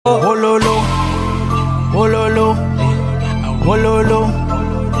wololo,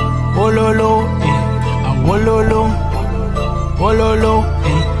 wololo, a wololo, wololo,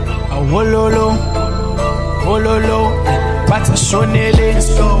 a wololo, wololo, bata shonele,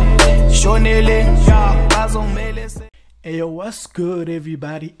 shonele, bazomele. Hey yo, what's good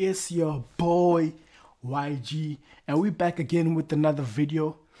everybody? It's your boy YG and we back again with another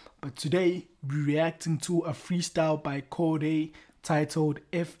video. But today we're reacting to a freestyle by Cordae titled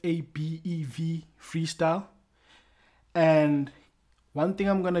FABEV Freestyle. And one thing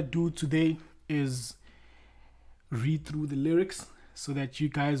I'm gonna do today is read through the lyrics so that you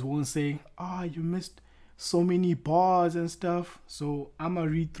guys won't say, "Ah, you missed so many bars and stuff." So I'm gonna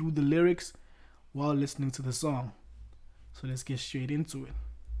read through the lyrics while listening to the song. So let's get straight into it.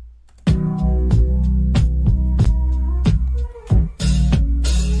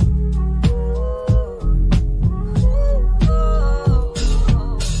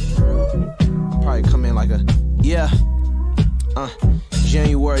 Probably come in like a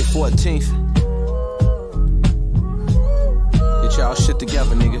January 14th. Get y'all shit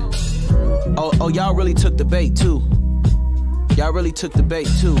together, nigga. Oh, y'all really took the bait too. Y'all really took the bait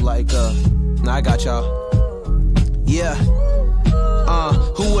too. Like, nah, I got y'all. Yeah.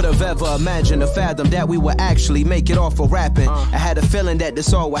 Who would have ever imagined or fathomed that we would actually make it off of rapping? I had a feeling that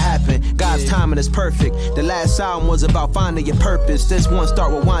this all would happen. God's timing is perfect. The last album was about finding your purpose. This one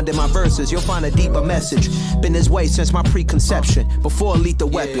start rewinding my verses. You'll find a deeper message. Been this way since my preconception. Before Lethal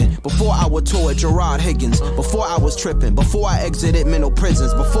Weapon. Before I would tour Gerard Higgins. Before I was tripping. Before I exited mental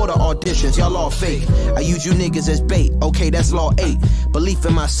prisons. Before the auditions. Y'all all fake. I use you niggas as bait. Okay, that's law 8. Belief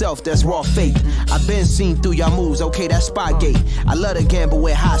in myself, that's raw faith. I've been seen through y'all moves. Okay, that's Spygate. I love to gamble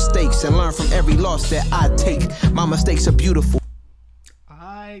with high stakes and learn from every loss that I take. My mistakes are beautiful.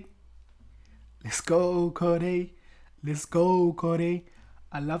 Alright, let's go Cordae. Let's go Cordae.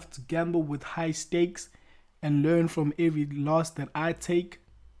 I love to gamble with high stakes and learn from every loss that I take.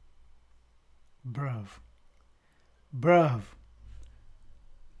 Bruv,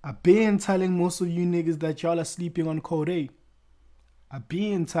 I've been telling most of you niggas that y'all are sleeping on Cordae. I've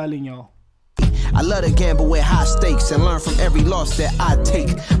been telling y'all. I love to gamble with high stakes and learn from every loss that I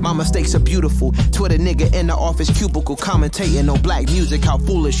take. My mistakes are beautiful. Twitter nigga in the office cubicle commentating on black music. How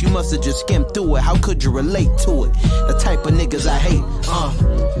foolish, you must have just skimmed through it. How could you relate to it? The type of niggas I hate.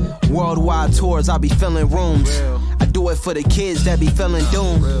 Worldwide tours, I be filling rooms. I do it for the kids that be feeling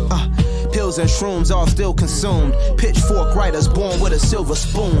doomed. Pills and shrooms all still consumed. Pitchfork writers born with a silver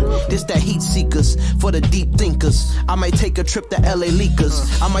spoon. This that heat seekers for the deep thinkers. I might take a trip to LA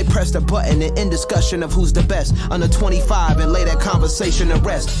Leakers. I might press the button and end discussion of who's the best. Under 25 and lay that conversation to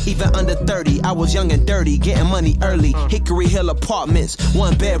rest. Even under 30, I was young and dirty, getting money early. Hickory Hill apartments,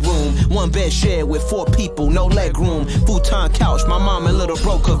 1 bedroom, 1 bed shared with 4 people, no leg room. Futon couch, my mom and little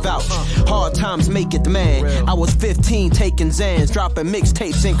bro could vouch. Hard times make it the man. I was 15 taking Zans, dropping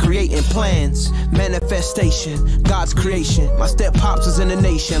mixtapes and creating plans. Manifestation, God's creation. My step pops is in the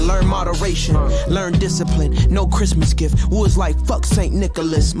nation. Learn moderation, learn discipline. No Christmas gift. Was like fuck St.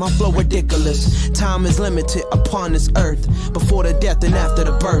 Nicholas. My flow ridiculous. Time is limited upon this earth. Before the death and after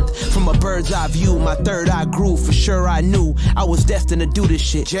the birth. From a bird's eye view, my third eye grew. For sure I knew I was destined to do this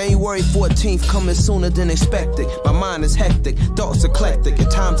shit. January 14th coming sooner than expected. My mind is hectic, thoughts eclectic. At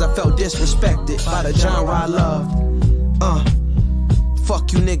times I felt disrespected by the genre I loved.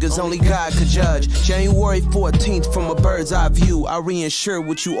 Fuck you niggas, only God could judge. January 14th from a bird's eye view. I reinsure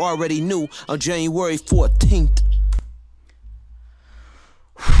what you already knew on January 14th.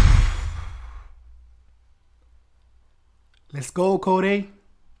 Let's go Cordae.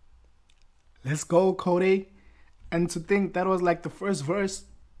 Let's go Cordae. And to think that was like the first verse.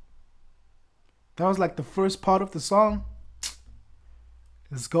 That was like the first part of the song.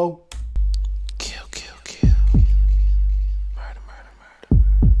 Let's go. Kill, kill, kill. Murder, murder, murder.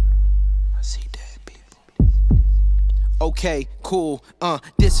 I see dead people. Okay, cool.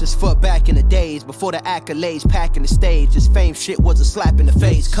 This is for back in the days before the accolades packing the stage. This fame shit was a slap in the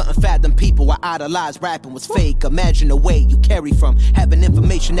face. Couldn't fathom people I idolized rapping was fake. Imagine the weight you carry from having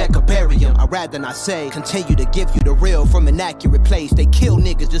information that could bury them. I'd rather not say. Continue to give you the real from an accurate place. They kill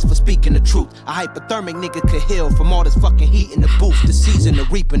niggas just for speaking the truth. A hypothermic nigga could heal from all this fucking heat in the booth. The season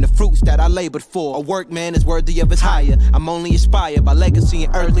of reaping the fruits that I labored for. A workman is worthy of his hire. I'm only inspired by legacy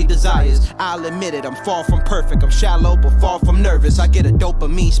and earthly desires. I'll admit it, I'm far from perfect. I'm shallow but far from nervous. nervous. I get a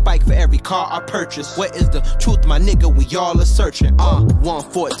dopamine spike for every car I purchase. What is the truth, my nigga? We all are searching.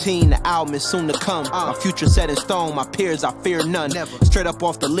 114, the album is soon to come. My future set in stone, my peers, I fear none. Never. Straight up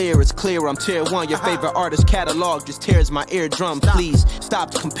off the lyrics, it's clear I'm tier one. Your favorite artist catalog just tears my eardrum. Please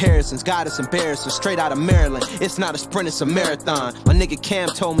stop the comparisons, God, it's embarrassing. Straight out of Maryland, it's not a sprint, it's a marathon. My nigga Cam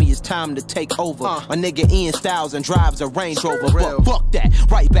told me it's time to take over. My nigga Ian Styles and drives a Range Rover. But fuck that,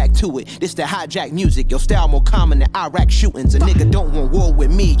 right back to it. This the hijack music, your style more common than Iraq shootings. A nigga don't want war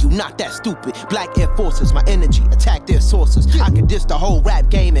with me, you not that stupid. Black Air Forces, my energy, attack their sources. I could diss the whole rap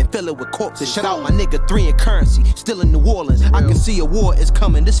game and fill it with corpses. Shut out my nigga 3 in currency, still in New Orleans. I can see a war is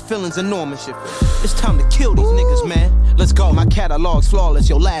coming, this feeling's enormous. It's time to kill these niggas, man. Let's go. My catalog's flawless,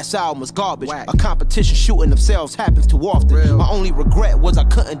 your last album was garbage. A competition shooting themselves happens too often. My only regret was I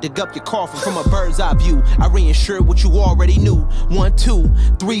couldn't dig up your coffin from a bird's eye view. I reinsured what you already knew. 1, 2,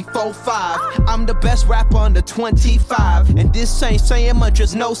 3, 4, 5. I'm the best rapper under 25. And this ain't saying much,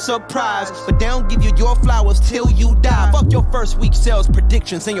 it's no surprise. But they don't give you your flowers till you die. Fuck your first week sales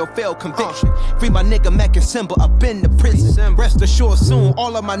predictions and your failed conviction. Free my nigga Mac and Simba up in the prison. Rest assured soon,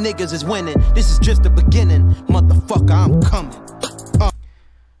 all of my niggas is winning. This is just the beginning. Motherfucker, I'm coming.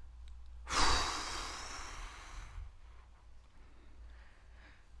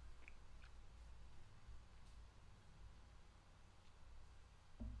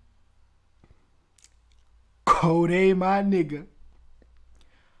 Cordae, my nigga.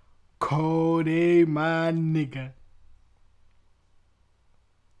 Cordae, my nigga.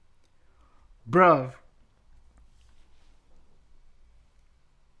 Bruv.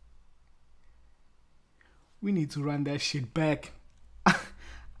 We need to run that shit back.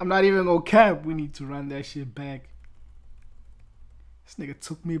 I'm not even gonna cap. We need to run that shit back. This nigga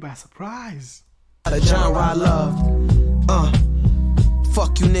took me by surprise. The genre I love.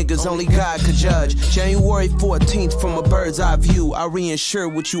 Fuck you niggas, only God could judge. January 14th, from a bird's eye view, I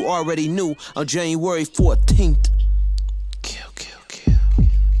reinsure what you already knew on January 14th. Kill, kill, kill.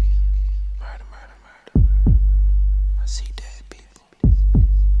 Murder, murder, murder. I see dead people.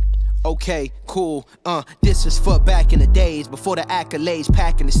 Okay, cool. This is for back in the days before the accolades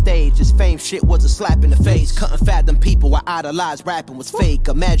packing the stage. This fame shit was a slap in the face. Couldn't fathom people I idolized rapping was fake.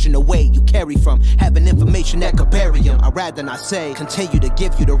 Imagine the weight you carry from having information that could bury them. I'd rather not say. Continue to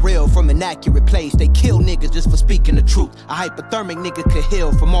give you the real from an accurate place. They kill niggas just for speaking the truth. A hypothermic nigga could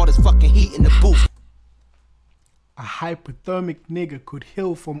heal from all this fucking heat in the booth. A hypothermic nigga could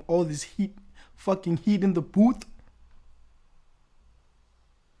heal from all this fucking heat in the booth.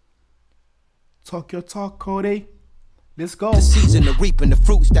 Talk your talk, Cordae. Let's go. The season of reaping the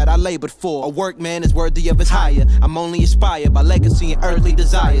fruits that I labored for. A workman is worthy of his hire. I'm only inspired by legacy and earthly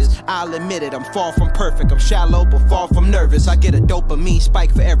desires. I'll admit it, I'm far from perfect. I'm shallow but far from nervous. I get a dopamine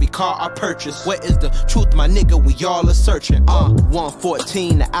spike for every car I purchase. What is the truth, my nigga? We all are searching.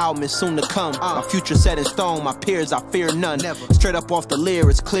 114, the album is soon to come. My future set in stone, my peers, I fear none. Never. Straight up off the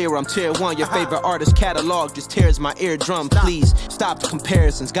lyrics, it's clear I'm tier one. Your favorite artist catalog just tears my eardrum. Please stop the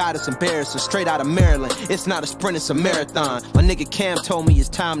comparisons, God, it's embarrassing. Straight out of Maryland, it's not a sprint, it's a marathon. My nigga Cam told me it's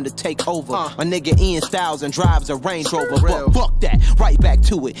time to take over. My nigga Ian Styles and drives a Range Rover. But fuck that, right back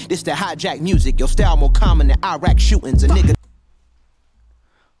to it. This the hijack music, your style more common than Iraq shootings. A nigga.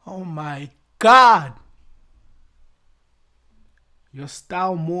 Oh my God. Your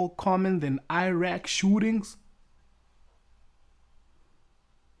style more common than Iraq shootings?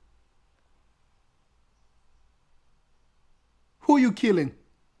 Who are you killing?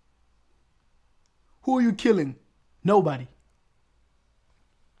 Who are you killing? Nobody.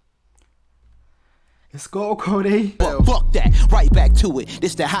 Let's go, Cordae. Fuck that, right back to it.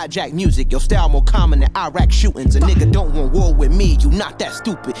 This the hijack music, your style more common than Iraq shootings. A nigga don't want war with me, you not that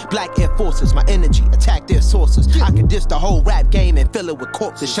stupid. Black Air Forces, my energy, attack their sources. I could diss the whole rap game and fill it with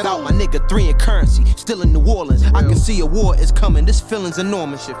corpses. Shut out my nigga 3 in currency, still in New Orleans. I can see a war is coming, this feeling's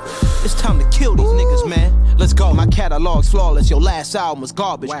enormous. It's time to kill these niggas, man. Let's go. My catalog's flawless, your last album was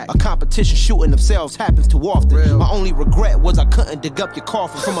garbage. A competition shooting themselves happens too often. My only regret was I couldn't dig up your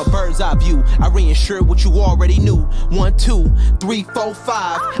coffin from a bird's eye view. I reinsured what you already knew. 1, 2, 3, 4,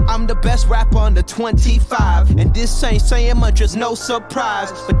 5. I'm the best rapper under 25. And this ain't saying much, it's no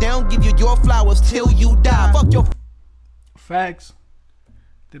surprise. But they don't give you your flowers till you die. Fuck your facts.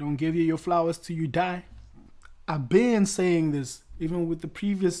 They don't give you your flowers till you die. I've been saying this, even with the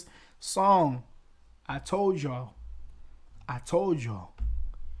previous song. I told y'all.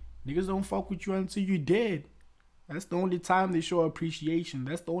 Niggas don't fuck with you until you dead. That's the only time they show appreciation.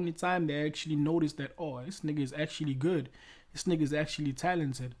 That's the only time they actually notice that, oh, this nigga is actually good. This nigga is actually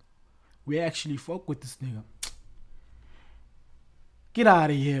talented. We actually fuck with this nigga. Get out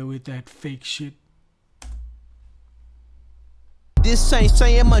of here with that fake shit. This ain't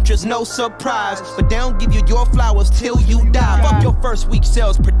saying much, it's no surprise. But they don't give you your flowers till you die. Fuck your first week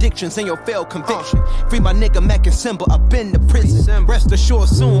sales predictions and your failed conviction. Free my nigga Mac and Simba up in the prison. Rest assured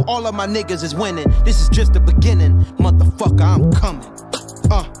soon, all of my niggas is winning. This is just the beginning, motherfucker, I'm coming.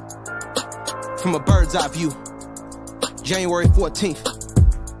 From a bird's eye view, January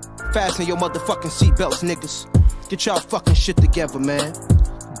 14th. Fasten your motherfucking seatbelts, niggas. Get y'all fucking shit together, man.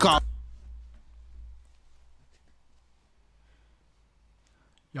 God.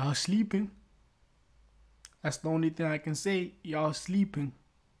 Y'all sleeping. That's the only thing I can say. Y'all sleeping.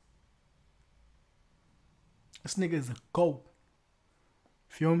 This nigga is a goat.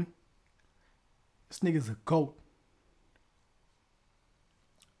 Feel me? This nigga is a goat.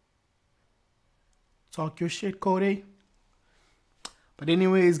 Talk your shit, Cordae. But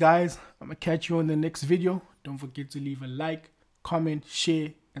anyways, guys, I'm gonna catch you on the next video. Don't forget to leave a like, comment, share,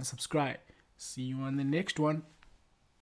 and subscribe. See you on the next one.